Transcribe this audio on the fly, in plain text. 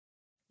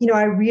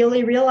I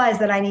really realized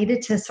that I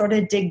needed to sort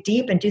of dig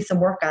deep and do some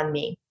work on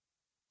me.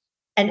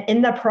 And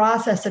in the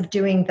process of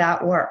doing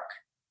that work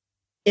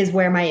is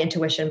where my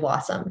intuition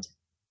blossomed.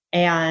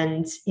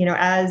 And,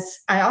 as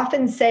I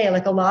often say,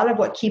 like a lot of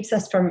what keeps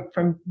us from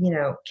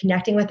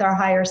connecting with our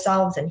higher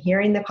selves and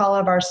hearing the call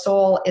of our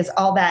soul is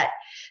all that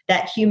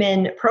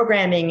human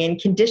programming and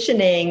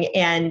conditioning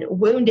and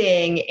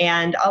wounding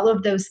and all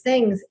of those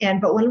things.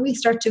 But when we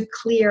start to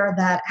clear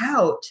that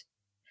out,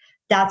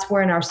 that's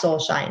when our soul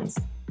shines.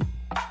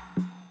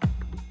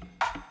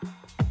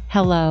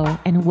 Hello,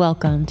 and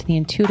welcome to the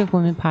Intuitive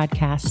Women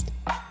Podcast.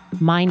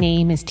 My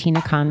name is Tina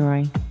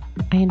Conroy.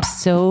 I am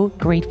so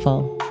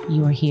grateful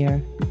you are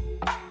here.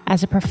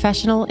 As a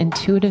professional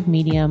intuitive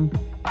medium,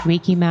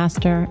 Reiki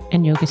master,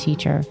 and yoga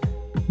teacher,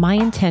 my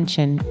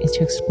intention is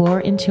to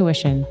explore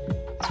intuition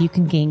so you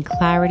can gain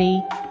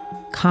clarity,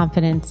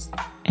 confidence,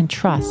 and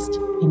trust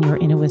in your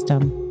inner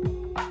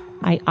wisdom.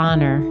 I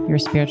honor your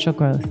spiritual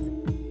growth.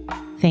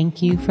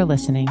 Thank you for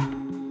listening.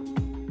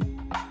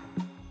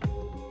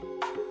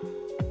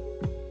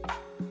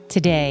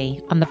 Today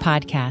on the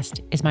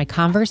podcast is my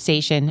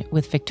conversation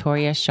with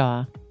Victoria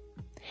Shaw.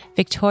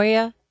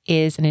 Victoria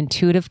is an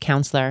intuitive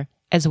counselor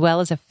as well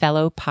as a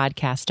fellow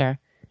podcaster.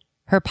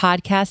 Her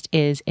podcast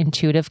is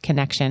Intuitive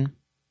Connection.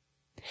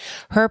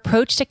 Her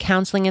approach to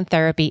counseling and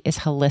therapy is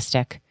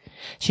holistic.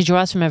 She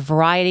draws from a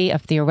variety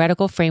of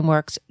theoretical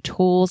frameworks,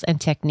 tools, and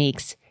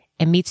techniques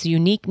and meets the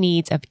unique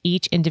needs of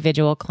each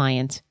individual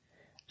client.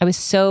 I was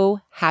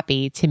so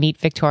happy to meet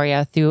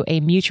Victoria through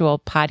a mutual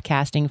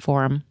podcasting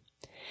forum.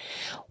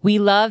 We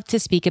love to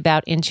speak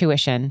about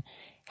intuition,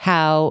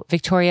 how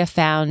Victoria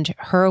found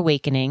her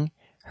awakening,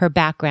 her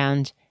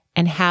background,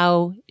 and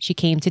how she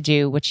came to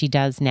do what she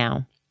does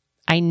now.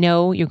 I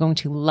know you're going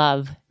to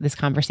love this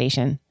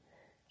conversation.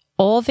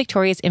 All of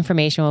Victoria's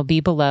information will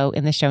be below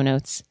in the show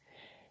notes.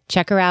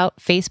 Check her out,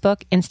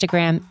 Facebook,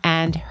 Instagram,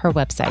 and her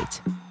website.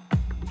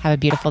 Have a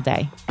beautiful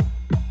day.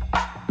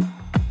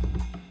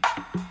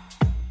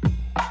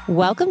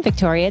 Welcome,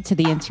 Victoria, to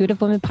the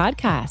Intuitive Women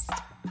Podcast.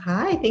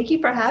 Hi, thank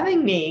you for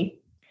having me.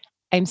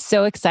 I'm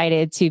so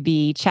excited to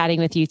be chatting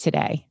with you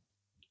today.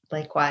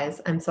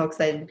 Likewise, I'm so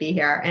excited to be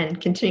here and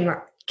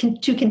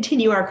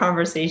continue our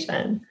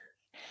conversation.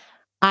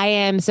 I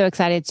am so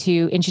excited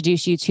to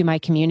introduce you to my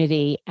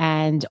community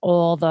and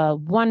all the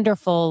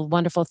wonderful,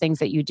 wonderful things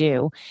that you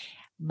do.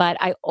 But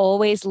I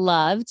always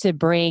love to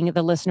bring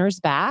the listeners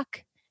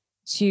back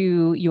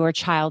to your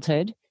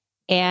childhood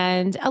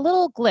and a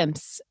little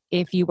glimpse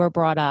if you were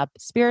brought up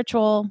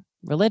spiritual,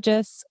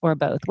 religious, or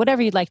both,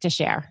 whatever you'd like to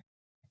share.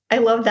 I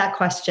love that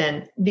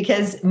question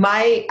because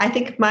I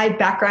think my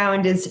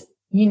background is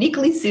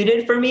uniquely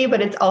suited for me,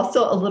 but it's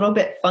also a little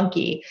bit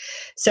funky.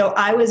 So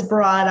I was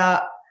brought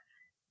up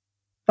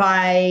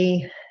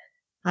by,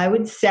 I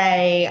would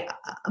say,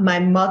 my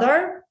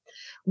mother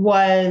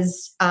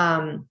was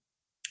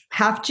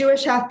half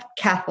Jewish, half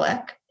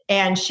Catholic,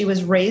 and she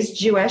was raised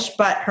Jewish,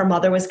 but her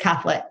mother was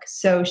Catholic.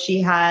 So she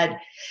had,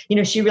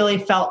 she really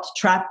felt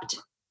trapped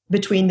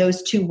between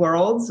those two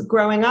worlds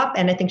growing up.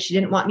 And I think she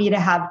didn't want me to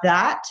have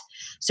that.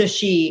 So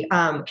she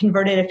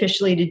converted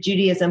officially to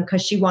Judaism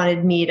because she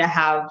wanted me to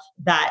have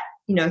that,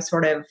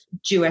 sort of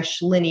Jewish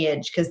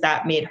lineage, because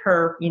that made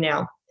her,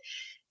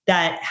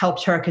 that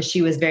helped her because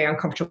she was very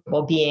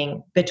uncomfortable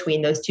being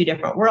between those two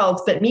different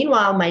worlds. But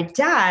meanwhile, my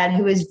dad,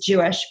 who is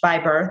Jewish by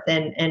birth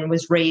and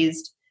was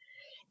raised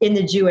in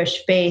the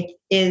Jewish faith,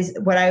 is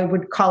what I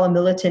would call a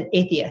militant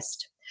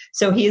atheist.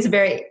 So he is a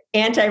very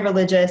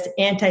anti-religious,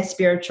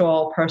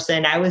 anti-spiritual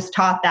person. I was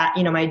taught that,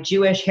 my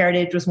Jewish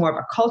heritage was more of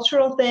a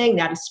cultural thing,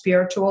 not a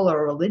spiritual or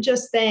a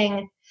religious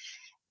thing.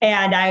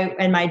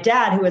 And my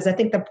dad, who was, I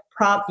think, the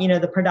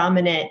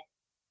predominant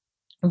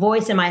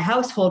voice in my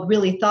household,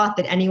 really thought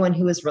that anyone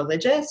who was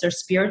religious or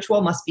spiritual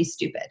must be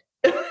stupid.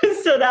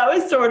 So that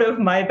was sort of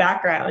my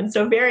background.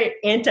 So very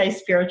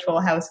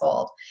anti-spiritual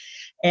household.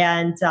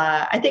 And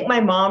I think my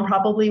mom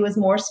probably was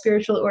more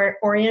spiritually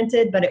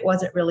oriented, but it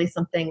wasn't really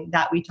something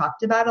that we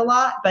talked about a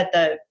lot. But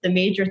the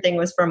major thing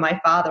was from my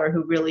father,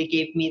 who really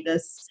gave me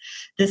this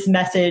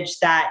message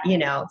that,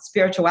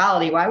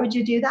 spirituality, why would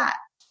you do that?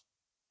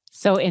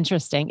 So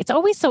interesting. It's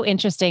always so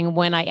interesting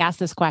when I ask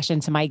this question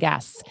to my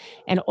guests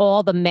and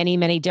all the many,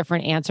 many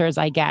different answers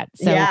I get.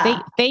 So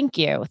thank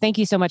you. Thank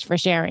you so much for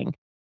sharing.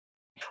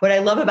 What I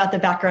love about the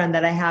background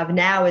that I have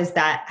now is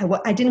that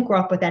I didn't grow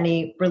up with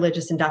any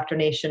religious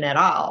indoctrination at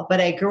all, but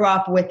I grew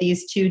up with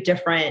these two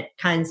different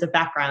kinds of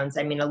backgrounds.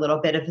 I mean, a little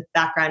bit of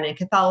background in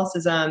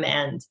Catholicism,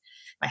 and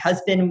my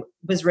husband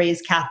was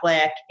raised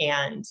Catholic,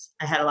 and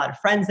I had a lot of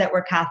friends that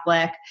were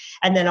Catholic,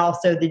 and then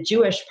also the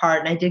Jewish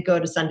part. And I did go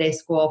to Sunday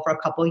school for a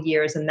couple of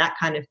years and that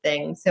kind of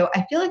thing. So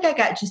I feel like I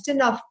got just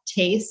enough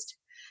taste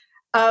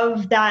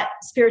of that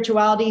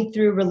spirituality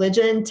through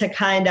religion to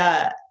kind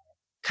of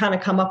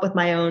come up with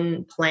my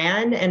own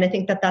plan. And I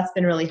think that that's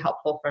been really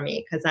helpful for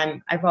me because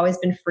I've always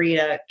been free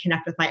to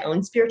connect with my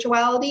own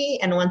spirituality.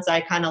 And once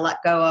I kind of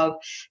let go of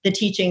the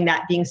teaching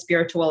that being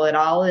spiritual at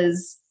all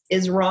is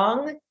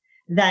wrong,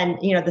 then,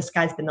 the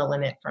sky's been the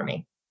limit for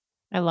me.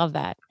 I love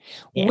that.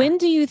 Yeah. When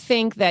do you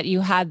think that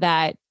you had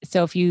that?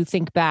 So if you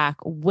think back,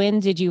 when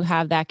did you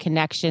have that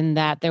connection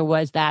that there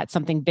was that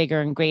something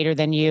bigger and greater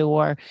than you,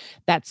 or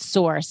that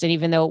source? And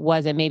even though it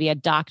wasn't maybe a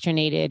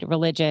doctrinated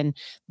religion,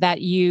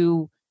 that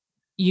you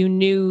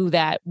knew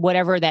that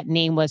whatever that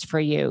name was for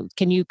you.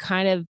 Can you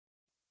kind of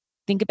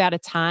think about a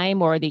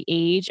time or the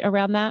age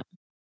around that?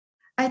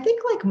 I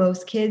think like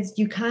most kids,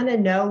 you kind of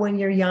know when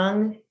you're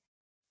young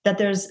that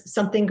there's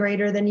something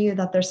greater than you,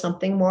 that there's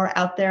something more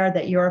out there,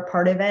 that you're a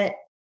part of it.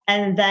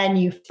 And then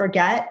you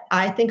forget,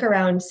 I think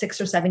around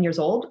 6 or 7 years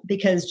old,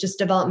 because just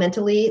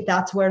developmentally,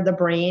 that's where the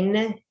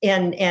brain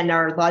and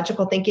our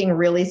logical thinking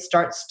really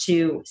starts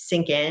to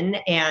sink in.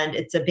 And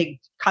it's a big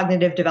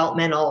cognitive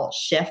developmental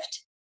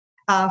shift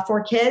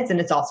for kids. And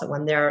it's also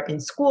when they're in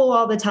school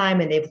all the time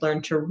and they've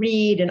learned to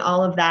read and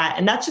all of that.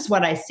 And that's just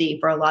what I see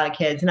for a lot of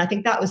kids. And I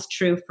think that was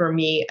true for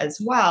me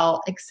as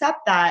well,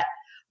 except that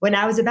when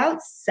I was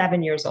about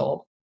 7 years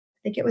old, I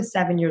think it was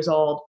 7 years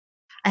old,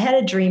 I had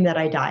a dream that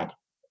I died.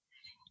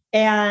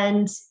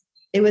 And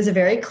it was a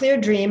very clear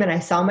dream. And I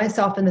saw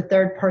myself in the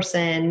third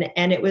person.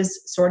 And it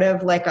was sort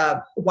of like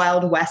a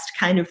Wild West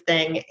kind of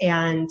thing.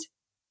 And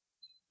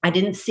I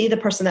didn't see the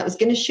person that was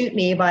going to shoot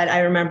me, but I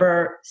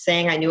remember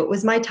saying I knew it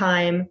was my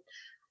time.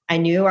 I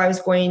knew I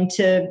was going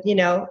to,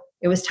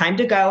 it was time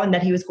to go and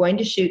that he was going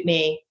to shoot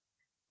me.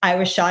 I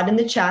was shot in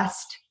the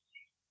chest.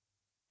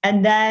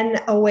 And then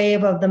a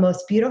wave of the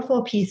most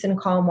beautiful peace and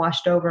calm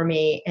washed over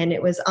me. And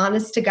it was,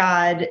 honest to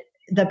God,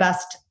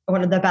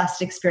 one of the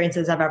best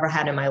experiences I've ever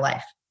had in my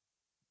life.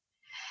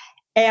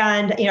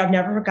 And, I've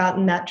never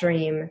forgotten that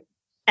dream.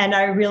 And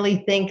I really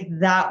think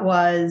that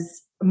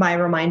was my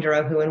reminder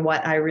of who and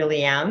what I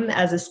really am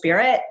as a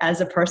spirit, as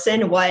a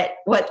person, what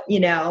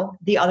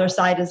the other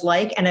side is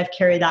like. And I've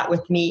carried that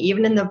with me,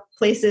 even in the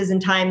places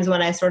and times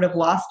when I sort of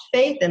lost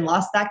faith and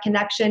lost that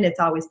connection. It's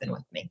always been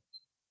with me.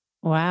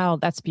 Wow,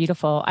 that's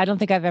beautiful. I don't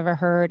think I've ever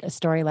heard a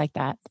story like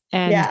that.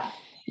 And yeah.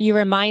 You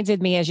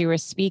reminded me as you were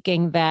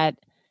speaking that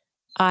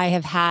I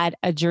have had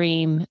a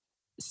dream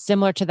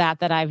similar to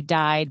that I've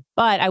died,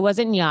 but I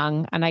wasn't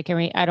young, and I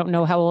don't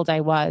know how old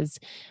I was,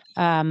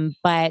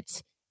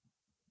 but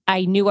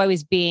I knew I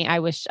was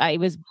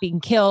being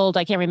killed.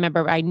 I can't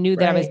remember. I knew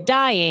that I was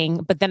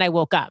dying, but then I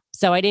woke up.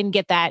 So I didn't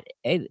get that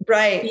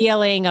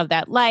feeling of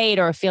that light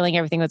or feeling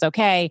everything was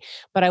okay.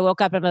 But I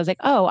woke up and I was like,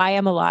 oh, I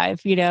am alive,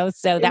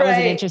 So that was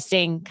an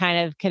interesting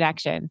kind of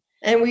connection.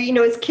 And we,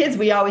 as kids,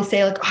 we always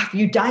say like, oh, if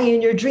you die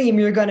in your dream,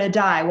 you're going to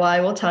die. Well,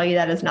 I will tell you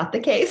that is not the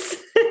case.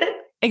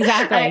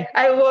 Exactly.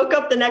 I woke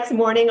up the next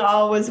morning,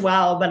 all was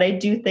well, but I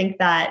do think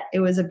that it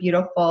was a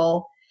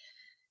beautiful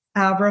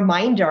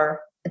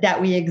reminder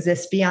that we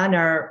exist beyond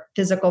our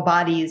physical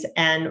bodies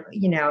and,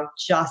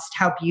 just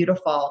how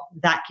beautiful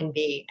that can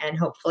be. And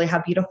hopefully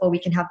how beautiful we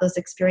can have those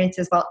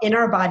experiences while in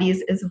our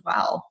bodies as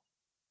well.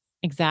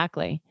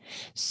 Exactly.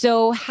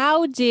 So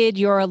how did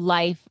your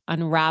life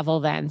unravel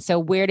then? So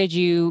where did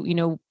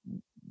you,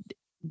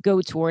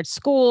 go towards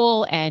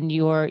school and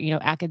your,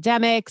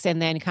 academics,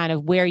 and then kind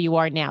of where you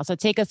are now? So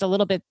take us a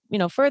little bit,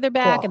 further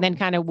back. Cool. And then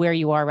kind of where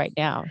you are right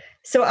now.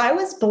 So I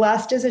was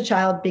blessed as a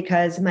child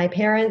because my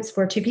parents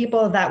were two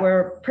people that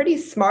were pretty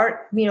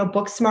smart,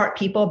 book smart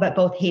people, but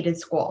both hated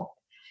school.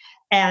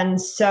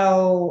 And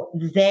so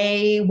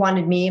they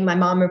wanted me, my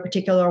mom in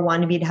particular,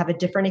 wanted me to have a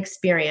different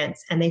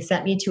experience. And they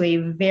sent me to a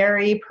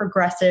very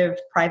progressive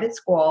private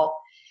school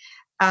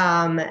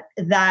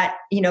that,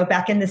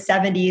 back in the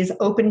 70s,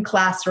 open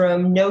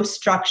classroom, no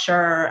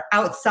structure,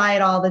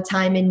 outside all the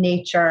time in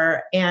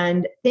nature.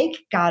 And thank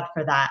God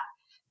for that,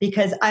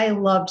 because I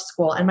loved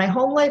school and my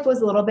home life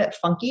was a little bit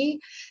funky.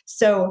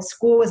 So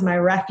school was my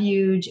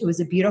refuge. It was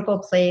a beautiful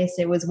place.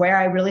 It was where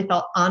I really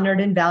felt honored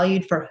and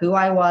valued for who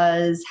I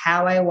was,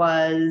 how I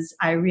was.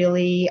 I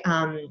really,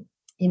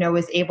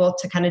 was able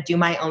to kind of do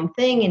my own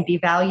thing and be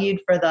valued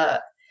for the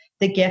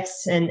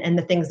gifts and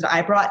the things that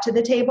I brought to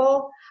the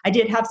table. I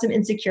did have some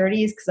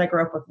insecurities because I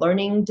grew up with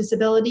learning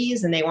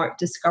disabilities and they weren't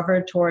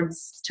discovered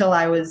till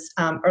I was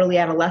early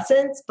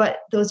adolescence. But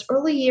those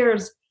early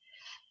years,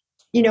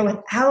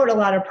 without a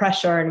lot of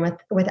pressure and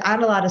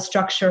without a lot of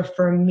structure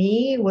for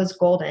me was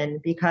golden,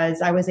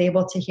 because I was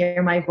able to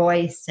hear my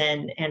voice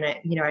and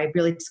I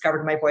really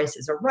discovered my voice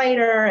as a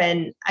writer,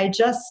 and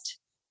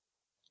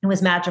it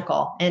was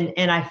magical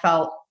and I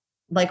felt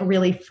like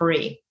really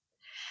free.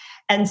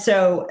 And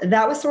so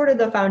that was sort of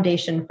the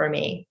foundation for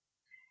me.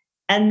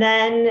 And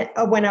then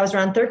when I was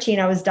around 13,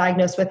 I was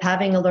diagnosed with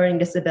having a learning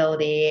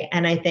disability.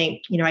 And I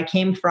think, I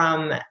came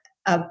from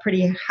a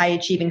pretty high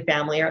achieving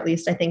family, or at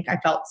least I think I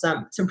felt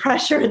some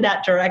pressure in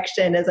that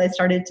direction as I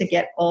started to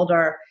get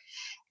older.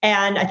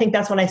 And I think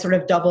that's when I sort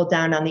of doubled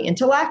down on the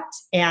intellect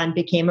and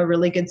became a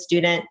really good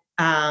student,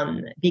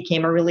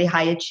 became a really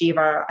high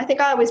achiever. I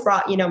think I always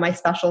brought, my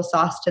special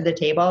sauce to the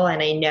table.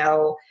 And I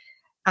know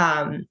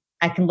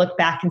I can look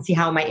back and see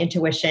how my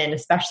intuition,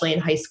 especially in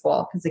high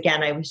school, because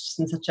again, I was just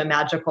in such a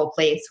magical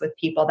place with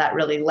people that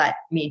really let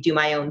me do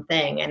my own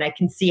thing. And I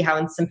can see how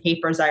in some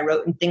papers I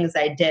wrote and things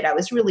I did, I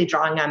was really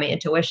drawing on my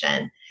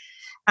intuition.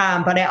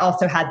 But I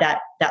also had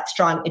that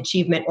strong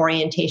achievement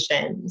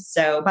orientation.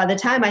 So by the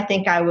time I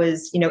think I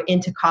was,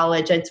 into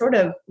college, I'd sort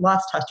of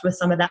lost touch with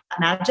some of that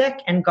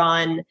magic and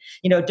gone,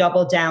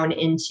 double down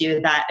into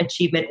that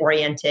achievement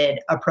oriented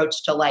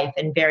approach to life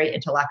and very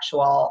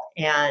intellectual.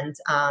 And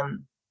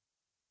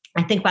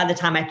I think by the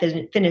time I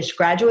finished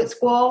graduate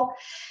school,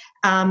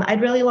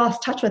 I'd really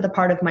lost touch with a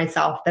part of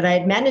myself that I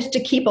had managed to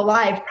keep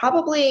alive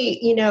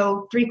probably,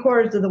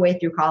 3/4 of the way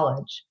through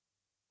college.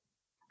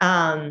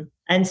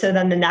 And so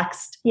then the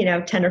next,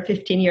 10 or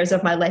 15 years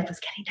of my life was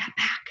getting that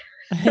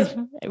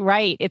back.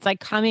 Right. It's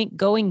like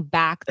going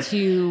back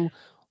to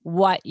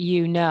what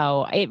you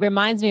know. It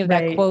reminds me of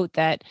that quote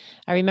that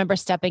I remember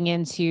stepping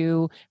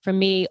into, for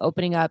me,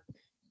 opening up,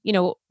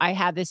 I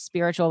had this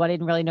spiritual, I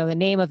didn't really know the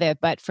name of it,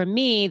 but for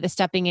me, the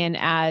stepping in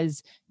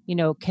as,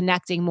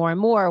 connecting more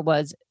and more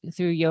was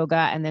through yoga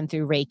and then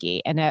through Reiki.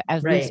 And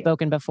as we've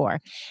spoken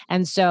before.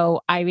 And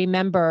so I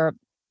remember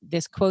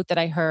this quote that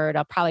I heard,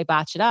 I'll probably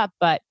botch it up,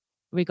 but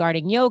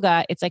regarding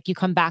yoga, it's like you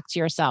come back to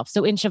yourself.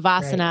 So in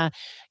Shavasana,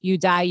 you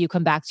die, you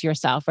come back to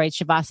yourself, right?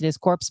 Shavasana is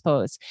corpse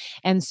pose.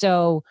 And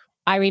so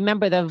I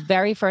remember the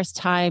very first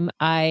time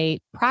I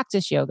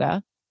practiced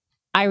yoga,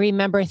 I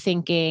remember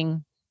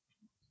thinking,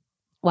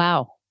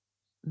 wow,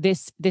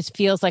 this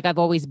feels like I've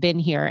always been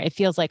here. It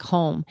feels like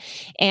home.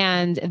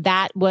 And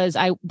that was,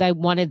 I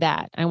wanted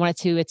that. I wanted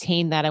to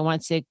attain that. I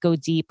wanted to go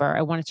deeper.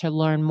 I wanted to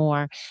learn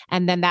more.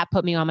 And then that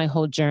put me on my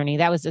whole journey.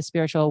 That was the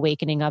spiritual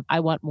awakening of, I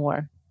want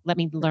more. Let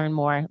me learn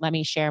more. Let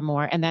me share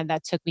more. And then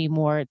that took me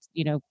more,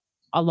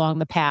 along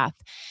the path.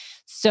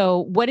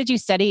 So what did you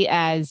study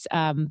as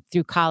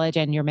through college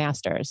and your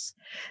master's?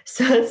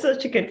 So it's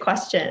such a good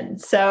question.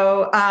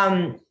 So,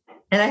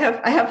 and I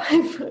have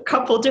a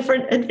couple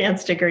different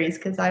advanced degrees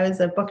because I was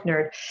a book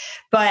nerd,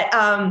 but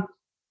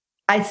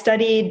I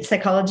studied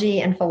psychology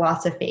and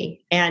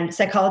philosophy, and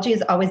psychology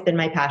has always been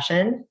my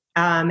passion.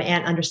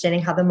 And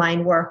understanding how the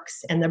mind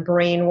works and the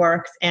brain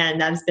works.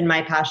 And that's been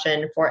my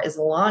passion for as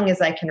long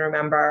as I can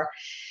remember.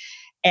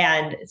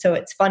 And so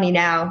it's funny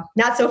now,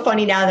 not so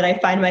funny now that I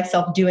find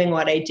myself doing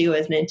what I do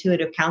as an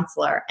intuitive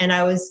counselor. And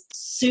I was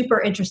super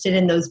interested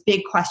in those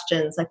big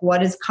questions, like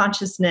what is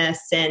consciousness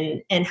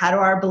and how do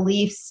our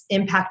beliefs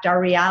impact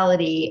our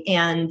reality?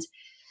 And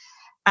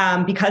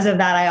because of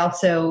that, I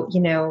also,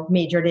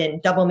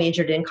 double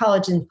majored in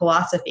college in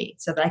philosophy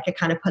so that I could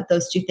kind of put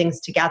those two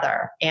things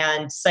together.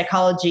 And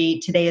psychology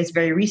today is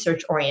very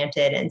research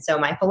oriented. And so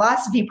my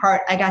philosophy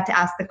part, I got to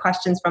ask the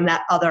questions from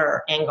that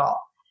other angle.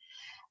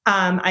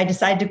 I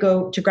decided to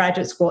go to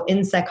graduate school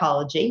in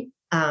psychology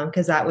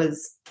because that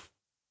was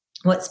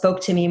what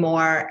spoke to me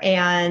more.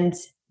 And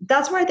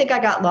that's where I think I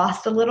got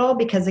lost a little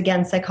because,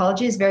 again,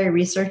 psychology is very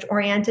research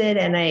oriented.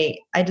 And I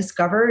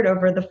discovered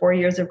over the 4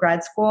 years of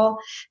grad school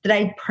that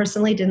I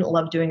personally didn't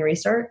love doing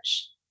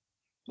research.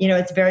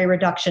 It's very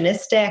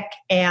reductionistic,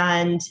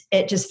 and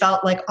it just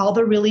felt like all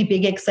the really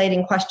big,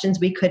 exciting questions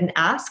we couldn't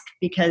ask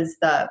because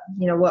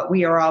what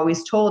we are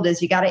always told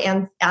is you got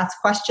to ask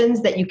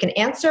questions that you can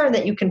answer and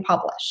that you can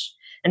publish.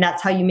 And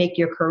that's how you make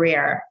your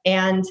career.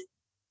 And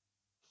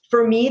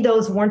for me,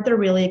 those weren't the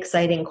really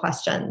exciting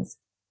questions.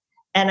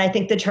 And I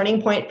think the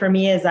turning point for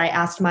me is I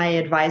asked my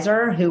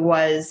advisor, who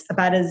was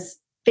about as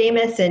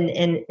famous and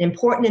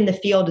important in the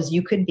field as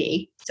you could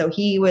be. So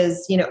he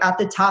was, at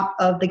the top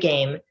of the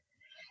game.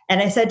 And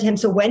I said to him,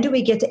 so when do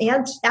we get to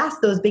ask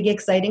those big,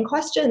 exciting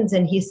questions?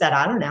 And he said,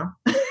 I don't know.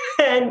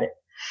 and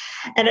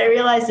I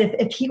realized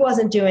if he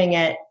wasn't doing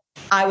it,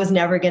 I was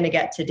never going to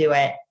get to do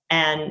it.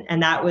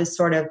 And that was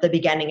sort of the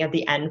beginning of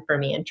the end for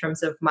me in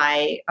terms of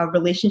my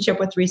relationship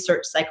with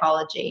research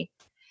psychology.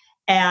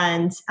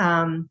 And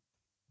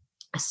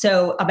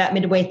so about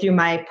midway through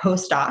my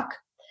postdoc,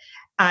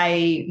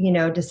 I,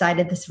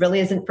 decided this really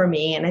isn't for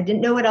me, and I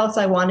didn't know what else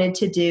I wanted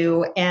to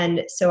do.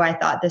 And so I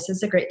thought this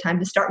is a great time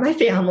to start my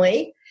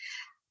family,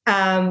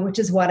 which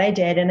is what I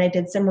did. And I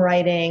did some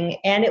writing,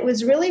 and it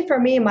was really for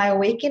me, my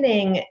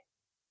awakening,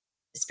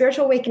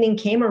 spiritual awakening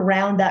came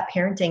around that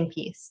parenting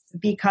piece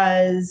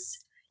because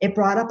it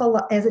brought up a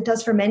lot, as it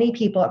does for many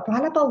people, it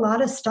brought up a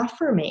lot of stuff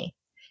for me.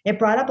 It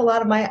brought up a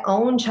lot of my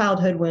own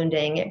childhood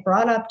wounding. It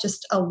brought up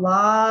just a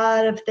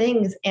lot of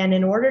things. And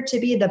in order to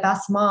be the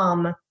best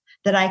mom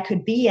that I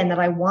could be and that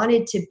I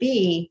wanted to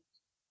be,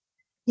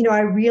 I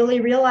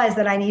really realized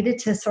that I needed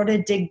to sort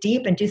of dig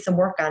deep and do some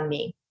work on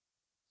me.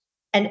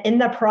 And in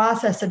the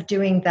process of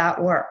doing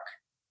that work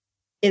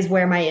is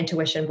where my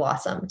intuition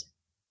blossomed.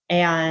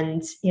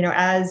 And,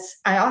 as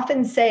I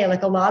often say,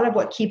 like a lot of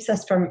what keeps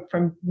us from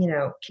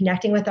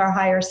connecting with our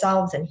higher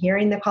selves and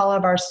hearing the call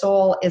of our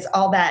soul is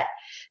all that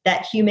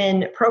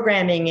human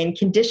programming and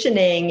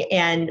conditioning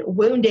and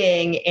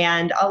wounding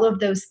and all of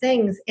those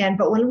things.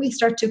 But when we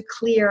start to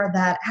clear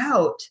that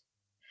out,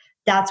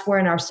 that's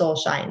when our soul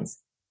shines.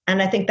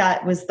 And I think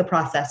that was the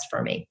process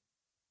for me.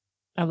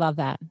 I love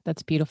that.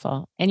 That's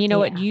beautiful. And you know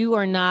what? You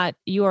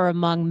are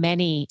among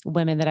many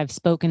women that I've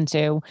spoken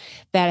to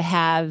that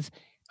have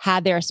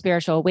had their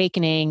spiritual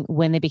awakening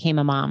when they became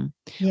a mom,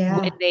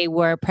 when they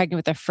were pregnant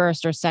with their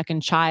first or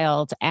second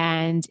child,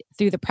 and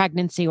through the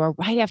pregnancy or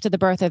right after the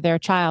birth of their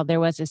child, there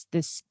was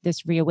this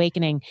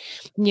reawakening.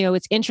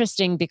 It's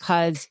interesting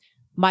because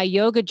my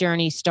yoga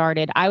journey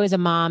started. I was a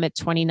mom at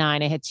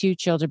 29. I had 2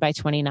 children by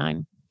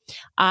 29.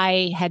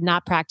 I had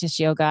not practiced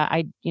yoga.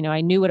 I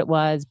knew what it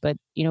was, but,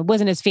 it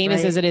wasn't as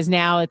famous as it is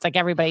now. It's like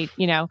everybody,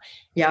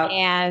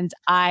 and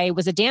I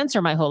was a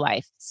dancer my whole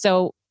life.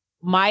 So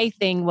my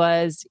thing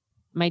was,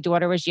 my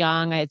daughter was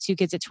young. I had 2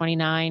 kids at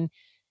 29.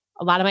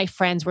 A lot of my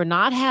friends were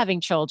not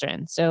having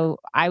children. So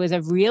I was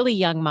a really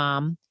young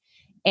mom,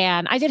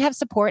 and I did have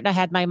support, and I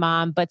had my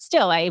mom, but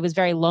still it was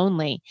very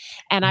lonely.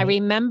 And I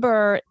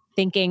remember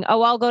thinking,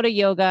 oh, I'll go to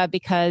yoga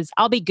because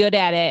I'll be good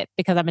at it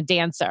because I'm a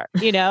dancer,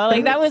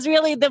 like that was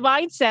really the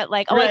mindset.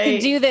 Like, I can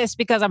do this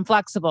because I'm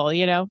flexible,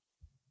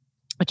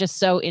 which is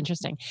so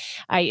interesting.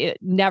 I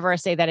never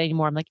say that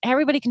anymore. I'm like,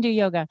 everybody can do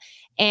yoga.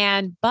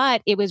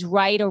 But it was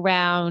right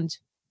around,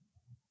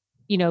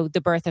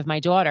 the birth of my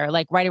daughter,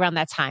 like right around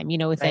that time,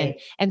 within.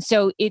 Right. And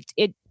so it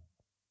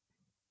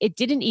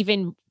didn't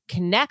even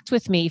connect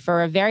with me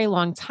for a very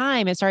long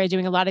time. I started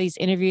doing a lot of these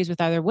interviews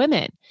with other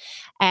women,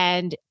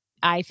 and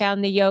I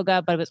found the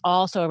yoga, but it was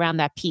also around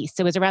that piece.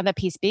 So it was around that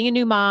piece, being a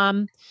new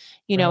mom,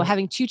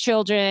 having 2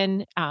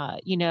 children, a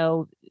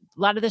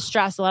lot of the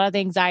stress, a lot of the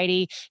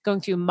anxiety,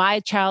 going through my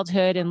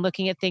childhood and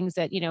looking at things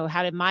that,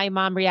 how did my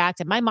mom react?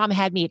 And my mom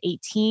had me at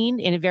 18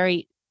 in a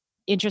very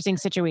interesting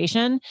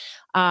situation.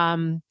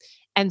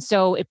 And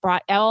so it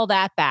brought all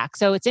that back.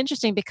 So it's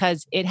interesting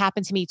because it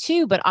happened to me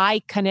too, but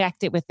I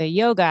connect it with the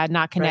yoga,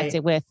 not connect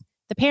it with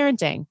the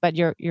parenting. But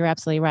you're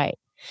absolutely right.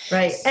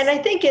 Right. And I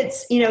think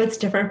it's, it's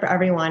different for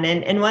everyone.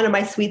 And one of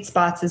my sweet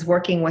spots is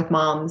working with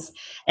moms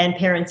and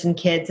parents and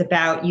kids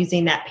about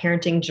using that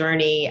parenting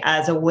journey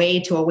as a way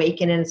to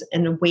awaken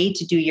and a way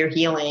to do your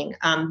healing.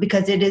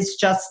 Because it is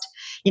just,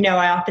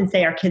 I often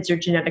say our kids are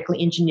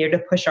genetically engineered to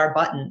push our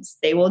buttons.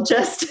 They will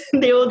just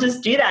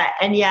do that.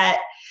 And yet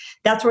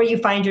that's where you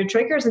find your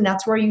triggers, and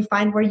that's where you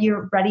find where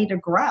you're ready to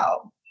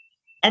grow.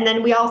 And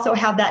then we also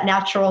have that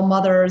natural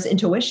mother's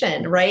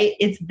intuition, right?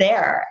 It's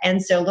there.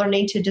 And so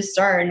learning to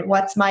discern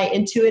what's my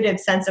intuitive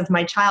sense of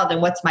my child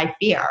and what's my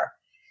fear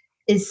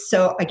is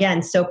so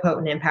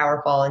potent and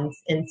powerful,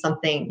 and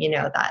something,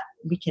 that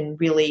we can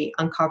really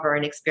uncover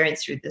and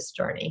experience through this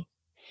journey.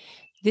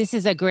 This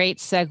is a great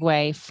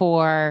segue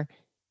for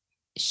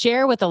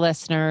share with the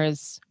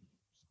listeners,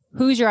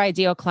 who's your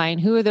ideal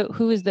client? Who are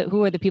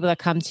the people that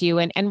come to you?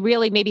 And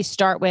really maybe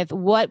start with,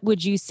 what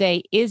would you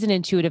say is an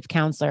intuitive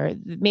counselor?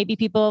 Maybe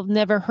people have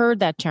never heard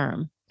that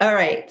term. All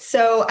right.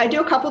 So I do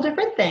a couple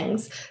different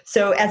things.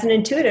 So as an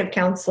intuitive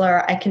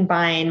counselor, I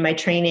combine my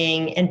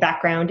training and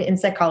background in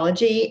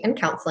psychology and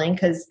counseling,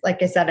 because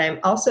like I said, I'm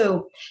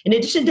also, in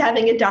addition to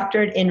having a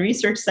doctorate in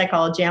research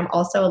psychology, I'm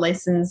also a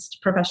licensed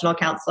professional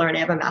counselor, and I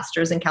have a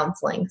master's in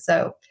counseling.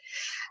 So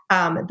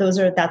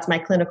that's my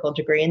clinical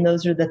degree, and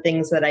those are the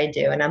things that I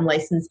do. And I'm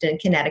licensed in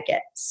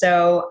Connecticut.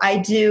 So I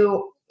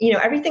do,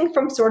 everything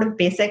from sort of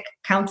basic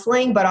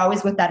counseling, but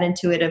always with that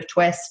intuitive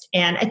twist.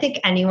 And I think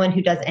anyone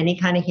who does any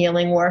kind of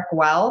healing work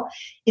well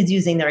is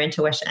using their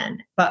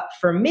intuition. But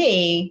for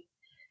me,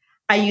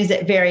 I use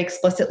it very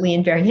explicitly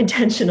and very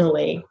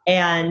intentionally.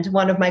 And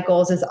one of my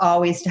goals is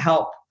always to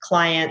help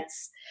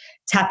clients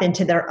tap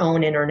into their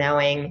own inner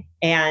knowing.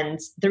 And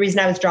the reason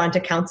I was drawn to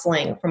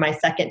counseling for my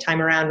second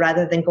time around,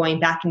 rather than going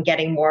back and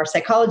getting more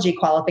psychology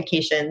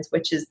qualifications,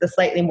 which is the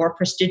slightly more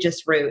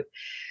prestigious route.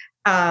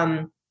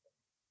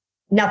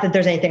 Not that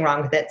there's anything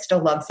wrong with it,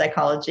 still love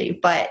psychology.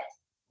 But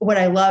what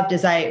I loved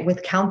is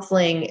with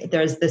counseling,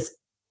 there's this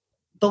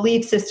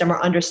belief system or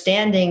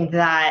understanding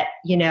that,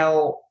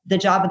 the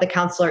job of the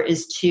counselor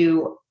is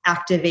to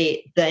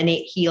activate the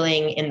innate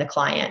healing in the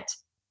client.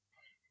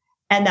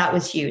 And that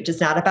was huge.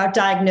 It's not about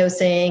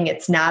diagnosing.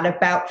 It's not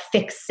about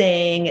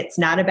fixing. It's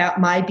not about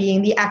my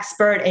being the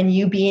expert and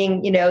you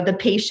being, the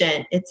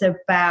patient. It's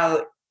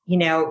about,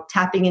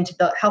 tapping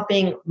into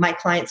helping my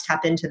clients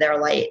tap into their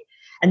light.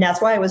 And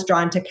that's why I was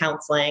drawn to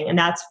counseling. And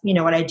that's,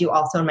 what I do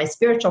also in my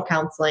spiritual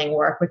counseling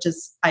work, which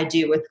is I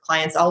do with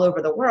clients all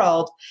over the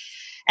world.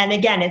 And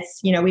again,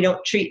 it's, we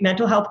don't treat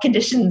mental health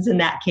conditions in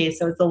that case.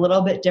 So it's a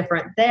little bit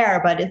different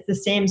there, but it's the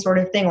same sort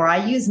of thing where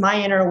I use my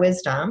inner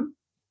wisdom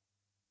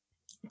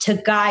to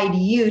guide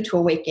you to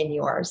awaken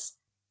yours.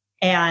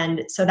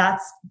 And so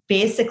that's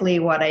basically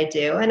what I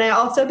do. And I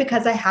also,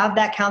 because I have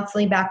that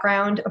counseling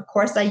background, of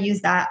course I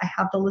use that. I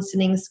have the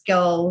listening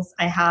skills.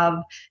 I have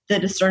the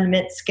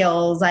discernment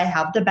skills. I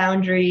have the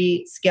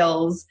boundary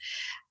skills.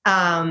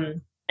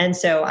 And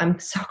so I'm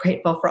so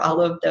grateful for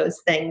all of those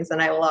things.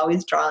 And I will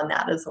always draw on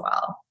that as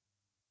well.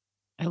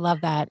 I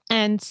love that.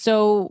 And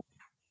so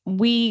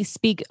we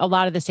speak a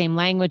lot of the same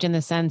language in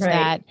the sense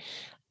that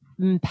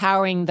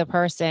empowering the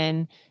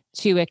person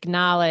to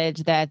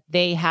acknowledge that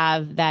they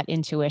have that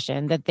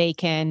intuition, that they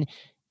can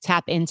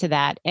tap into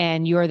that,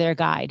 and you're their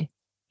guide.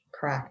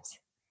 Correct.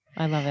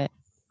 I love it.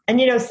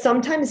 And,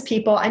 sometimes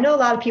I know a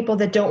lot of people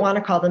that don't want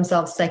to call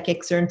themselves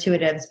psychics or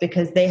intuitives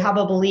because they have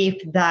a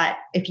belief that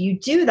if you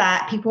do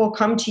that, people will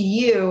come to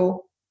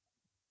you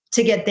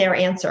to get their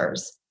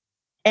answers.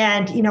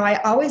 And, I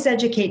always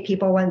educate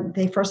people when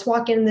they first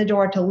walk in the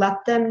door to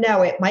let them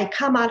know it might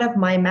come out of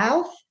my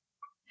mouth,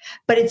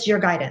 but it's your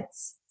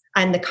guidance.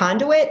 I'm the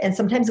conduit. And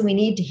sometimes we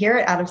need to hear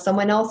it out of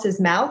someone else's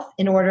mouth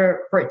in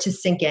order for it to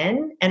sink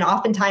in. And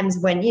oftentimes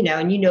when,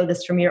 and you know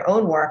this from your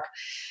own work,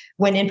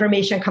 when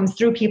information comes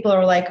through, people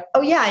are like,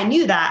 oh yeah, I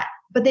knew that,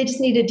 but they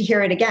just needed to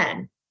hear it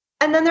again.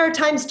 And then there are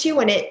times too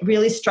when it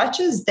really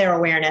stretches their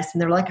awareness and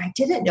they're like, I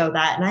didn't know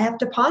that. And I have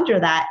to ponder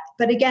that.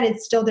 But again,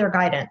 it's still their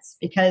guidance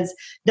because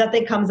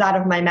nothing comes out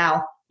of my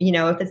mouth,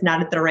 if it's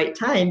not at the right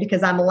time,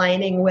 because I'm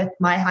aligning with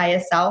my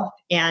highest self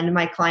and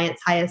my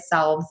clients' highest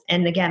selves.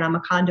 And again, I'm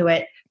a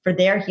conduit for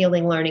their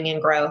healing, learning,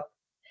 and growth.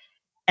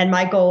 And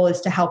my goal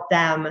is to help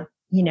them,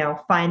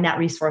 find that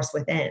resource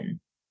within.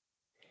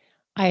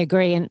 I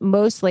agree. And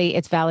mostly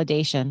it's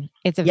validation.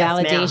 It's a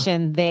validation.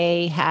 Ma'am.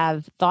 They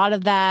have thought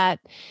of that.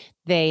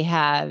 They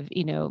have,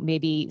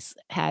 maybe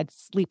had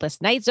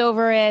sleepless nights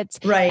over it.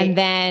 Right. And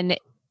then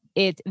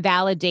it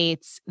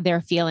validates their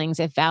feelings.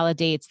 It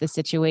validates the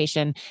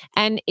situation.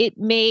 And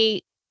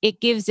it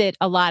gives it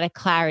a lot of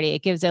clarity.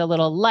 It gives it a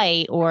little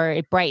light, or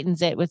it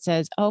brightens it, which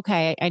says,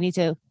 okay, I need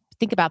to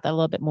think about that a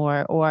little bit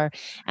more,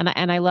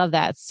 and I love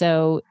that.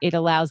 So it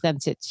allows them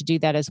to do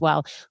that as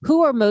well.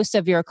 Who are most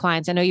of your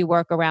clients? I know you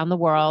work around the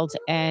world,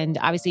 and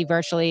obviously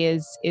virtually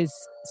is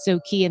so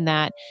key in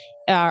that.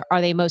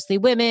 Are they mostly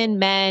women,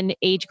 men,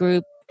 age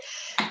group?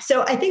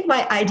 So I think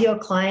my ideal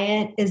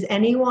client is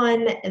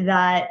anyone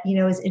that,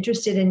 is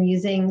interested in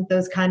using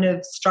those kind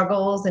of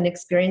struggles and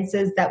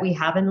experiences that we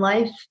have in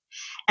life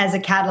as a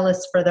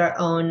catalyst for their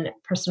own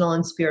personal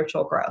and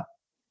spiritual growth.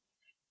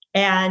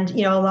 And,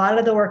 a lot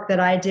of the work that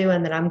I do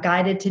and that I'm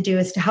guided to do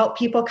is to help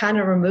people kind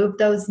of remove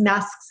those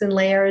masks and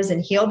layers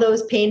and heal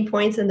those pain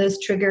points and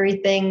those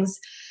triggery things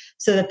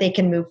so that they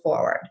can move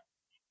forward.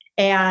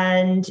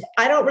 And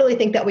I don't really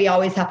think that we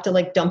always have to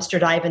dumpster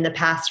dive in the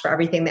past for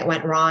everything that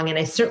went wrong. And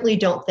I certainly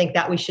don't think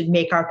that we should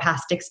make our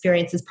past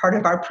experiences part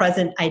of our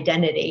present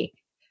identity.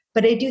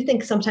 But I do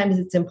think sometimes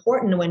it's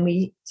important when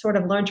we sort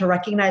of learn to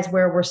recognize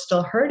where we're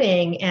still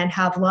hurting and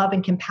have love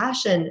and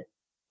compassion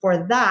for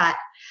that.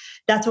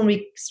 That's when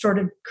we sort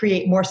of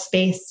create more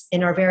space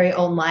in our very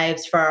own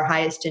lives for our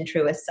highest and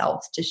truest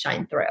selves to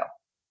shine through.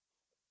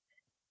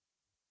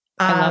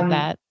 I love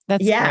that.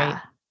 That's great.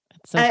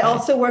 So I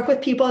also work with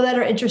people that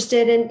are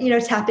interested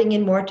in, tapping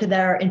in more to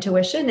their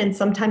intuition. And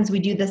sometimes we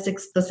do this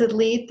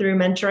explicitly through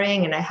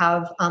mentoring, and I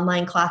have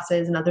online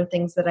classes and other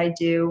things that I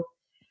do.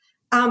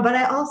 But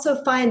I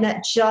also find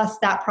that just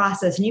that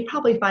process, and you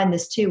probably find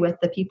this too with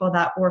the people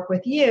that work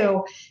with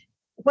you,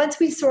 once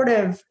we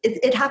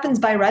it happens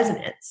by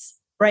resonance,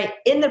 right?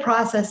 In the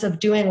process of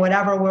doing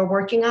whatever we're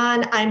working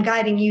on, I'm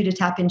guiding you to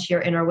tap into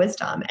your inner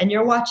wisdom, and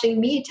you're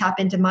watching me tap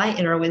into my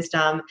inner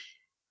wisdom.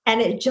 And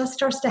it just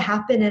starts to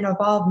happen and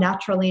evolve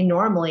naturally,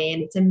 normally.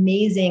 And it's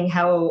amazing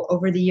how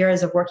over the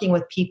years of working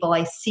with people,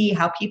 I see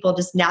how people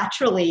just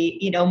naturally,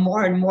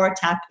 more and more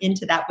tap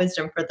into that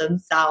wisdom for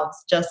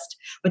themselves just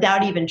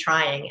without even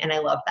trying. And I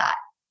love that.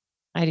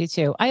 I do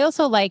too. I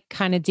also like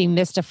kind of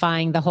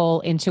demystifying the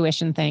whole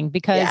intuition thing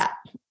because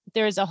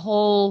there's a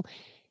whole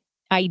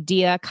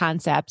idea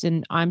concept,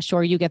 and I'm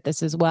sure you get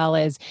this as well,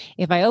 is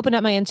if I open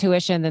up my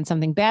intuition, then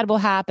something bad will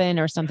happen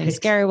or something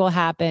scary will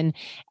happen.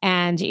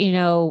 And,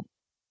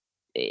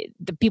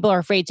 the people are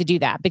afraid to do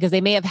that because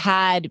they may have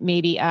had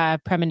maybe a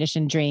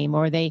premonition dream,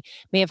 or they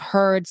may have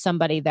heard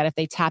somebody that if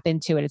they tap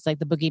into it, it's like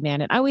the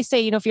boogeyman. And I always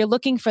say, if you're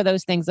looking for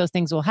those things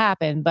will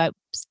happen, but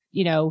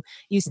you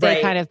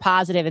stay kind of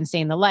positive and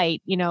stay in the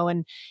light,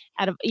 and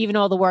out of even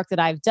all the work that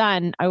I've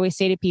done, I always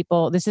say to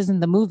people, this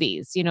isn't the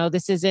movies,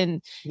 this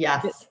isn't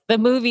the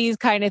movies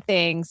kind of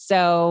thing.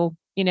 So,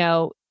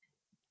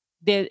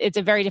 it's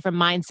a very different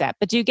mindset,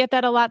 but do you get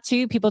that a lot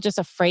too? People just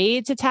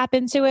afraid to tap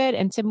into it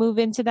and to move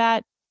into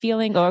that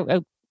feeling or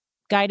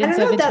guidance? I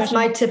don't know if that's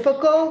my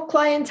typical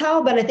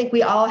clientele, but I think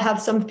we all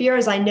have some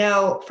fears. I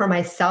know for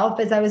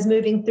myself, as I was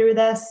moving through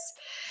this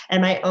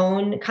and my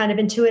own kind of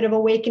intuitive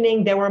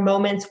awakening, there were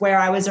moments where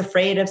I was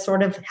afraid of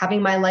sort of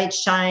having my light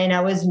shine.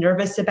 I was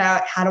nervous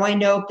about, how do I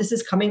know if this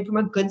is coming from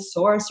a good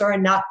source or a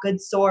not good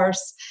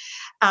source?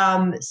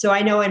 So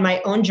I know in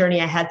my own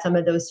journey, I had some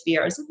of those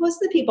fears.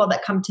 Most of the people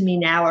that come to me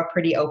now are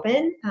pretty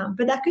open,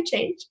 but that could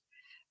change.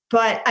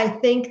 But I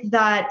think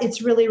that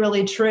it's really,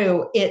 really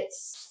true.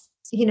 It's,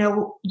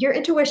 your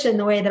intuition,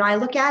 the way that I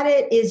look at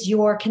it, is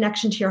your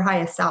connection to your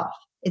highest self.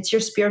 It's your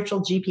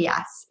spiritual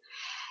GPS.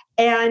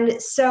 And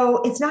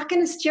so it's not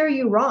going to steer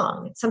you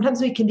wrong.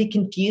 Sometimes we can be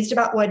confused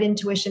about what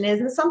intuition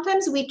is. And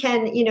sometimes we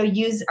can,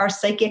 use our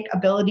psychic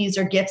abilities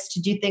or gifts to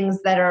do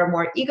things that are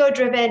more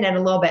ego-driven and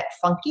a little bit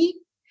funky.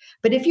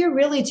 But if you're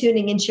really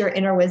tuning into your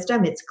inner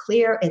wisdom, it's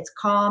clear, it's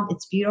calm,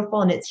 it's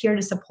beautiful, and it's here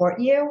to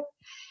support you.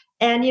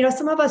 And,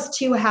 some of us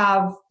too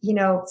have,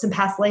 some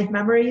past life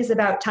memories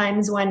about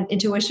times when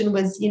intuition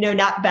was,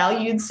 not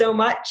valued so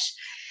much.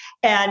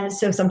 And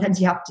so sometimes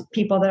you have to,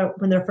 people that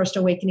when they're first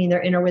awakening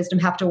their inner wisdom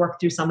have to work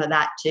through some of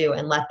that too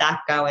and let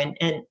that go and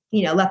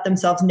let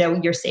themselves know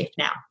you're safe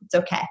now. It's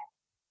okay.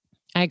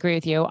 I agree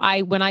with you.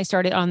 When I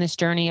started on this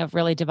journey of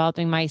really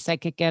developing my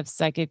psychic gifts,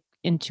 psychic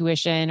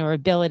intuition or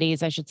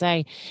abilities, I should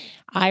say,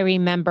 I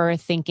remember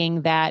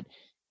thinking that,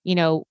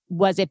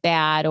 was it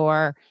bad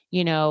or,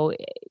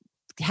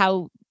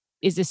 how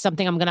is this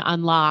something I'm going to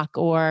unlock?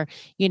 Or,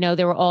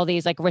 there were all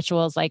these like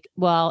rituals, like,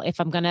 well, if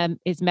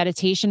is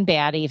meditation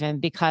bad even?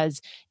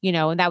 Because,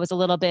 and that was a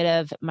little bit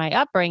of my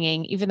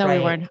upbringing, even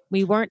though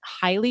we weren't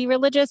highly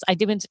religious. I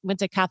went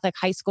to Catholic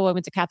high school. I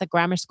went to Catholic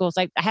grammar school.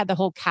 So I had the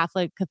whole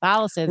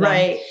Catholicism.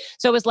 Right.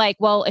 So it was like,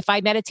 well, if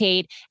I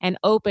meditate and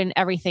open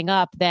everything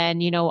up,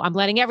 then, I'm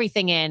letting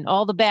everything in,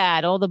 all the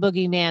bad, all the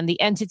boogeyman,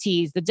 the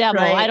entities, the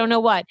devil, I don't know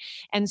what.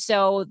 And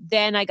so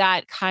then I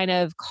got kind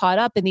of caught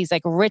up in these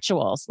like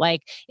rituals.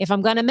 Like if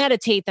I'm going to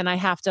meditate, then I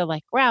have to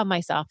like ground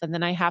myself and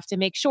then I have to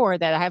make sure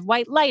that I have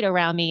white light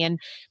around me. And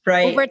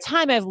over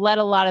time, I've let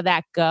a lot of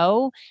that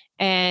go.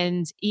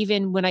 And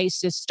even when I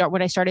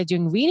started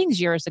doing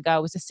readings years ago,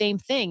 it was the same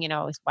thing, it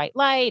was white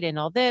light and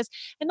all this.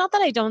 And not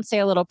that I don't say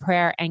a little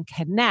prayer and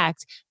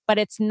connect, but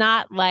it's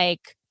not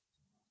like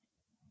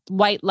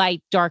white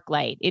light, dark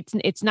light.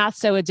 It's not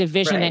so a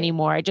division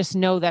anymore. I just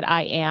know that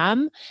I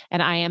am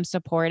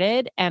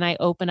supported and I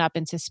open up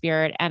into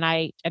spirit and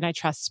I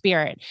trust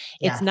spirit.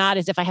 Yes. It's not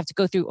as if I have to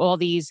go through all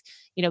these,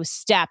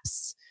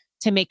 steps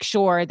to make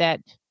sure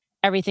that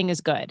everything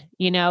is good,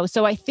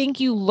 So I think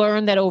you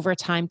learn that over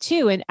time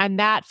too. And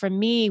that for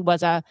me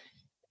was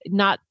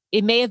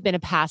it may have been a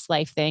past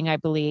life thing, I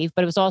believe,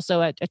 but it was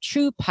also a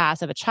true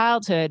past of a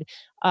childhood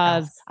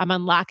of I'm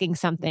unlocking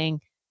something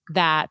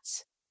that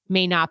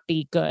may not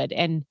be good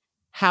and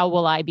how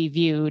will I be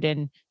viewed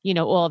and,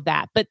 all of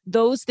that. But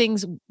those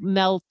things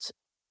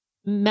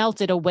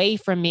melted away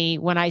from me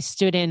when I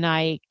stood and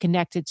I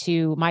connected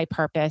to my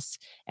purpose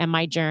and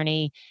my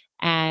journey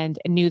and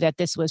knew that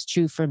this was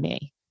true for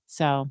me.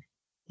 So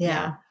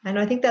yeah. And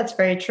I think that's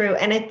very true.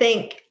 And I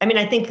think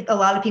a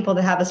lot of people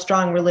that have a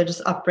strong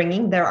religious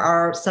upbringing, there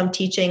are some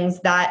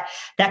teachings that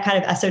kind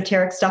of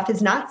esoteric stuff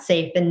is not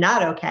safe and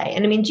not okay.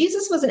 And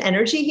Jesus was an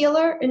energy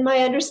healer in my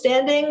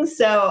understanding.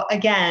 So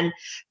again,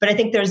 but I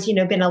think there's,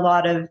 been a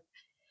lot of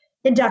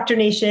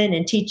indoctrination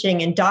and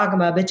teaching and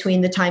dogma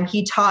between the time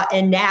he taught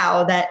and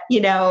now that,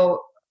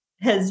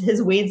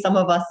 has weighed some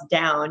of us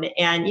down.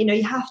 And,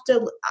 you have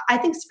to, I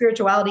think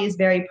spirituality is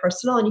very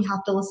personal and you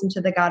have to listen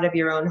to the God of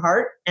your own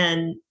heart.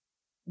 And,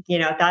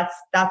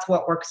 that's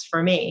what works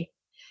for me.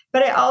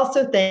 But I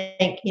also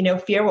think,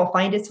 fear will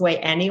find its way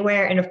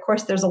anywhere. And of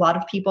course, there's a lot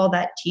of people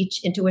that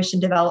teach intuition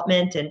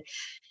development and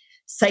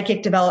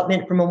psychic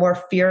development from a more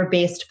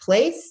fear-based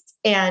place.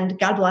 And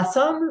God bless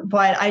them.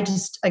 But I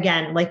just,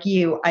 again, like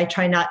you, I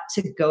try not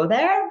to go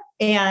there.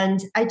 And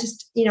I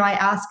just, I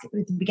ask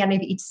at the beginning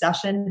of each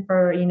session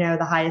for,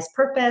 the highest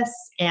purpose.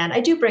 And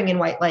I do bring in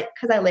white light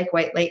because I like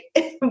white light,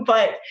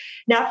 but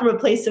not from a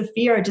place of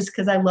fear, just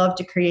because I love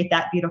to create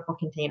that beautiful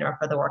container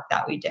for the work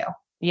that we do.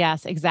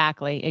 Yes,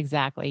 exactly.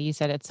 Exactly. You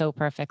said it so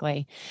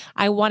perfectly.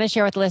 I want to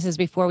share with listeners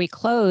before we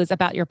close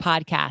about your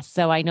podcast.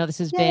 So I know this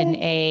has been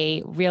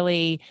a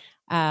really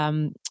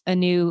a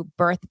new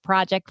birth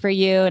project for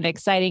you, an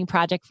exciting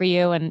project for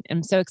you. And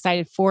I'm so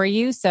excited for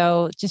you.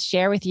 So just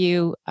share with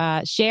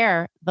my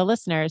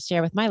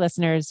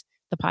listeners,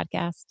 the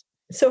podcast.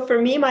 So for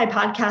me, my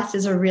podcast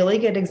is a really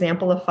good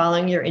example of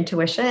following your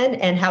intuition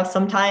and how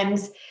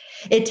sometimes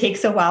it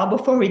takes a while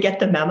before we get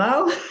the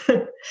memo.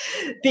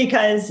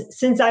 Because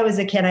since I was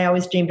a kid, I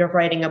always dreamed of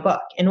writing a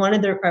book and one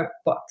of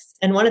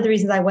the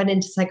reasons I went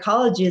into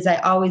psychology is I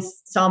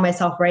always saw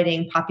myself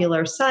writing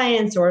popular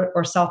science or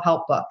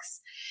self-help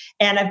books.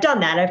 And I've done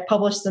that. I've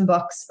published some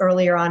books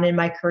earlier on in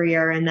my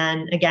career and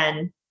then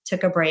again,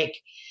 took a break.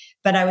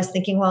 But I was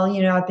thinking, well,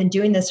 I've been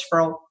doing this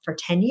for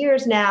 10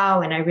 years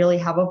now and I really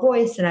have a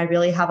voice and I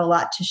really have a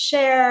lot to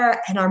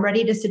share and I'm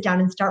ready to sit down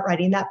and start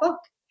writing that book.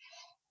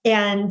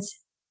 And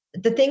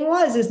the thing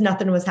is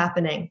nothing was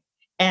happening.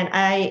 And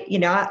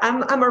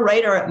I'm a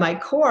writer at my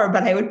core,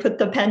 but I would put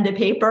the pen to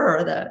paper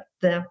or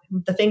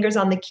the fingers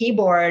on the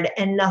keyboard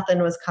and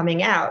nothing was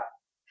coming out.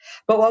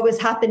 But what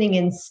was happening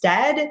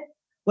instead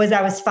was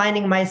I was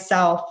finding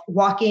myself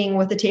walking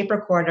with a tape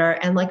recorder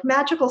and like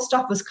magical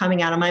stuff was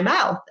coming out of my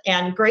mouth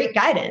and great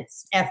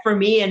guidance for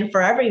me and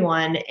for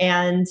everyone.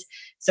 And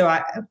so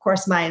of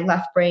course my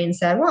left brain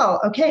said, well,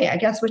 okay, I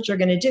guess what you're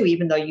going to do,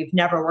 even though you've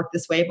never worked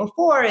this way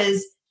before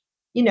is,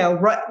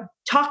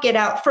 talk it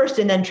out first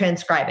and then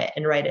transcribe it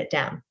and write it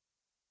down.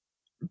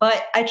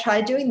 But I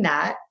tried doing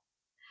that.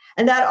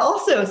 And that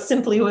also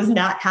simply was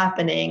not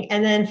happening.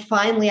 And then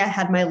finally I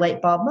had my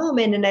light bulb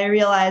moment and I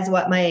realized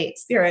what my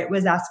spirit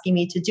was asking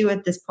me to do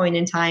at this point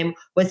in time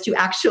was to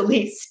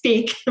actually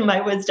speak my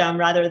wisdom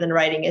rather than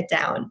writing it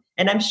down.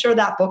 And I'm sure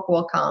that book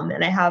will come.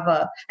 And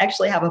I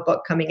actually have a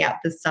book coming out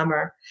this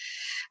summer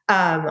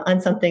on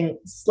something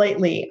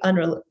slightly a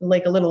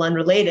little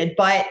unrelated,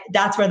 but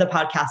that's where the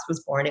podcast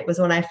was born. It was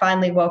when I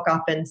finally woke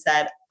up and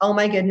said, oh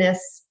my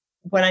goodness,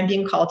 what I'm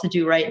being called to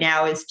do right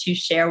now is to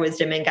share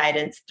wisdom and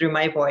guidance through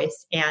my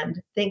voice.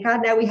 And thank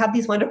God now we have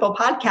these wonderful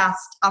podcast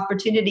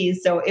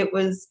opportunities. So it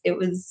was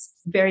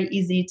very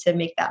easy to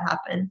make that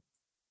happen.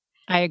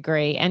 I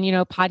agree. And,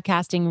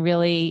 podcasting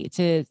really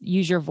to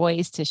use your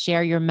voice, to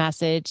share your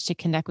message, to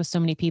connect with so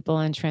many people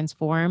and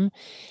transform.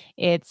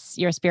 It's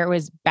your spirit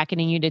was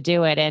beckoning you to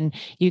do it. And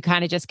you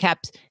kind of just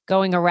kept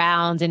going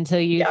around until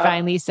you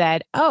finally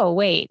said, oh,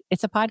 wait,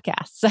 it's a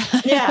podcast.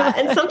 Yeah.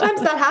 And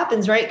sometimes that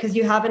happens, right? Because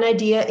you have an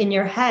idea in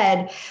your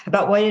head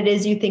about what it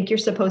is you think you're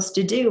supposed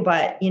to do.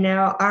 But,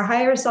 our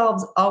higher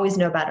selves always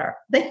know better.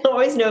 They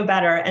always know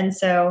better. And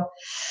so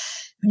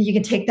when you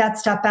can take that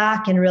step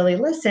back and really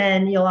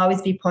listen, you'll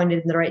always be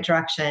pointed in the right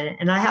direction.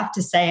 And I have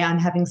to say, I'm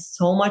having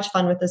so much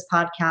fun with this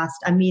podcast.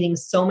 I'm meeting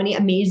so many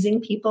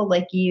amazing people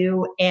like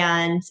you.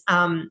 And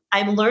I'm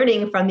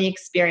learning from the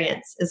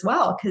experience as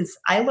well, because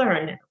I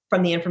learn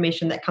from the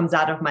information that comes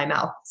out of my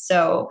mouth.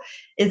 So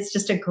it's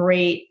just a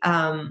great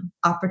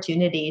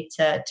opportunity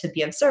to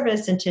be of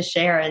service and to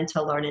share and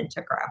to learn and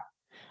to grow.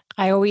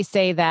 I always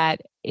say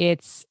that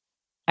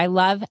I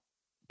love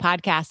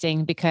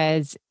podcasting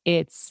because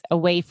it's a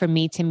way for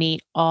me to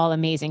meet all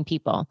amazing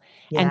people.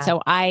 Yeah. And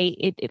so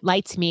it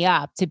lights me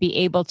up to be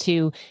able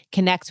to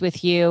connect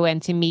with you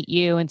and to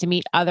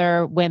meet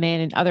other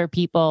women and other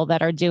people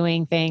that are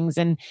doing things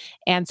and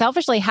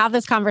selfishly have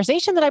this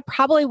conversation that I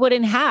probably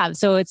wouldn't have.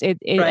 So it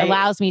right.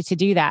 allows me to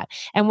do that.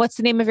 And what's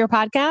the name of your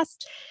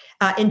podcast?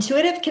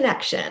 Intuitive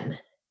Connection.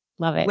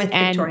 Love it. With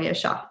Victoria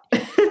Shaw.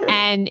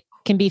 And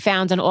can be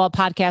found on all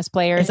podcast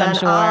players, I'm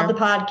sure. All the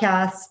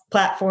podcast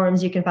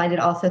platforms. You can find it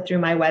also through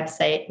my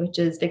website, which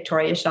is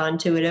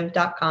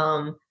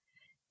victoriashawintuitive.com.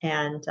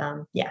 And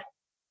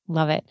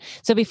Love it.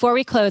 So before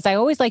we close, I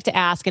always like to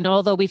ask, and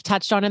although we've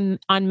touched on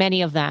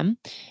many of them,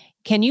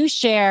 can you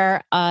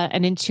share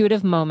an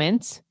intuitive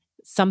moment,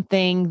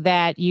 something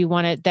that you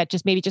that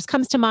just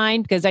comes to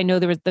mind? Because I know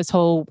this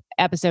whole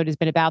episode has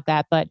been about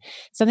that, but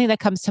something that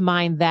comes to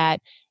mind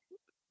that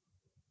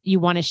you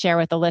want to share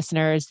with the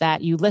listeners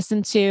that you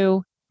listen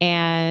to.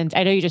 And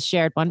I know you just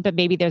shared one, but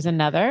maybe there's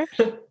another.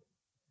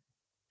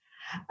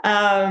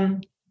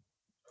 One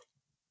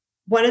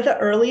of the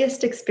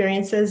earliest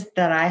experiences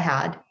that I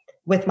had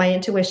with my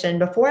intuition,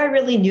 before I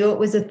really knew it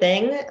was a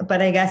thing,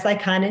 but I guess I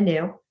kind of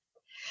knew,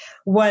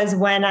 was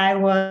when I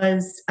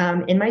was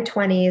in my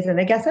 20s.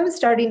 And I guess I was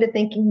starting to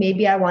thinking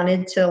maybe I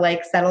wanted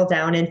to settle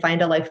down and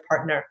find a life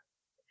partner.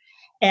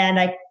 And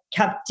I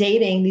kept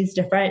dating these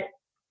different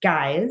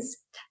guys.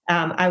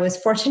 I was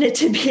fortunate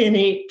to be in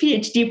a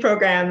PhD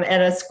program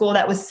at a school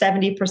that was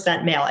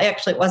 70% male.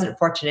 Actually, it wasn't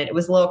fortunate. It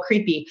was a little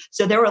creepy.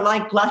 So there were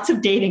lots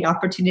of dating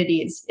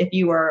opportunities if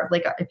you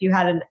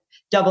had a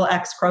double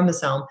X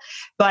chromosome.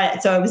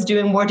 But so I was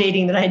doing more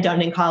dating than I had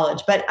done in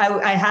college. But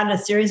I had a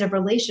series of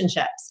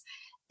relationships.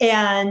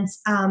 And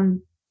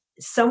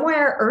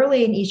somewhere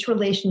early in each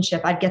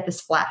relationship, I'd get this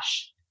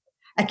flash.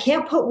 I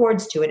can't put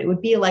words to it. It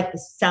would be like the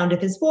sound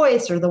of his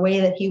voice or the way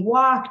that he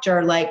walked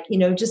or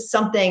just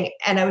something.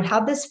 And I would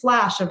have this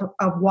flash of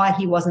why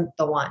he wasn't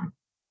the one.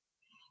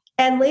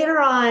 And later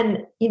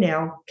on,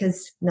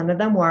 because none of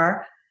them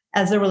were,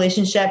 as the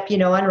relationship,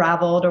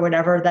 unraveled or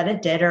whatever that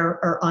it did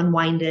or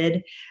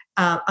unwound,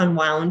 I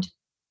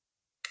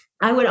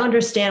would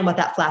understand what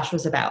that flash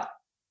was about,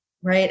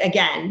 right?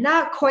 Again,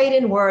 not quite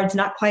in words,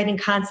 not quite in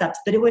concepts,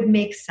 but it would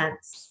make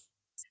sense.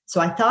 So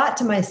I thought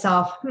to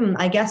myself,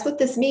 I guess what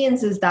this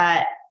means is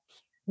that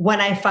when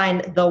I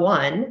find the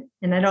one,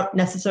 and I don't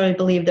necessarily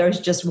believe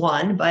there's just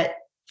one, but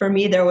for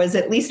me, there was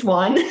at least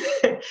one,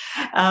 then,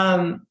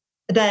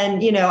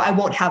 I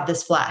won't have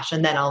this flash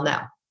and then I'll know.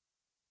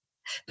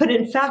 But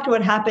in fact,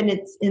 what happened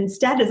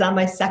instead is on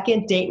my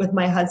second date with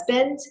my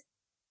husband,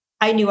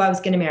 I knew I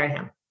was going to marry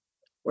him.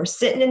 We're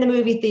sitting in the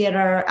movie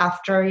theater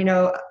after,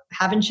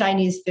 having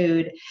Chinese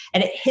food,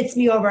 and it hits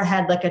me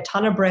overhead like a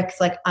ton of bricks,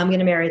 I'm going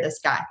to marry this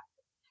guy.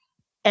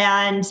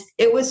 And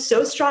it was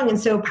so strong and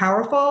so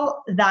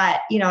powerful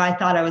that, I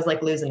thought I was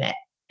losing it.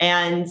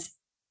 And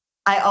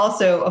I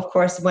also, of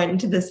course, went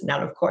into this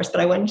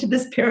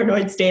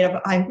paranoid state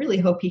of, I really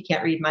hope he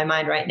can't read my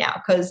mind right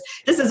now, because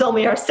this is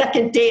only our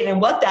second date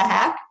and what the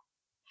heck?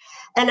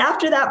 And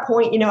after that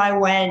point, I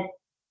went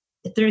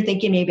through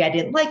thinking maybe I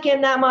didn't like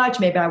him that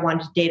much. Maybe I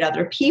wanted to date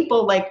other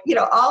people,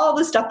 all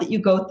the stuff that you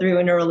go through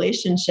in a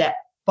relationship.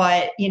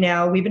 But,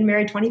 we've been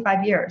married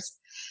 25 years.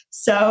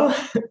 So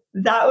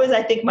that was,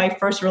 I think, my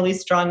first really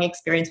strong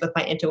experience with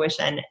my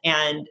intuition.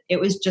 And it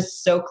was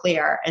just so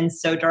clear and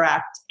so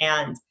direct.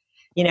 And,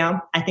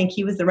 I think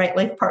he was the right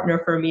life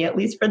partner for me, at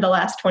least for the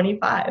last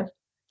 25.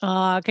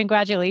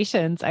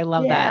 Congratulations. I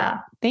love that.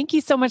 Thank you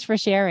so much for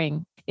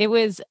sharing. It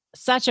was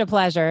such a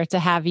pleasure to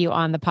have you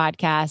on the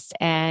podcast,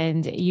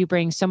 and you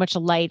bring so much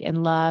light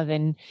and love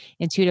and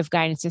intuitive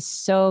guidance to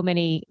so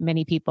many,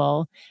 many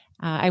people.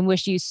 I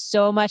wish you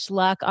so much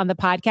luck on the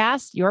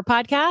podcast, your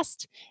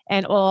podcast,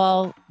 and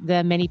all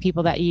the many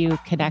people that you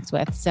connect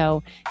with.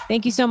 So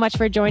thank you so much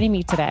for joining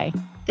me today.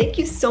 Thank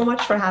you so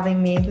much for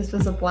having me. This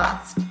was a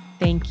blast.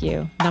 Thank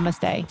you.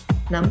 Namaste.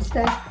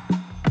 Namaste.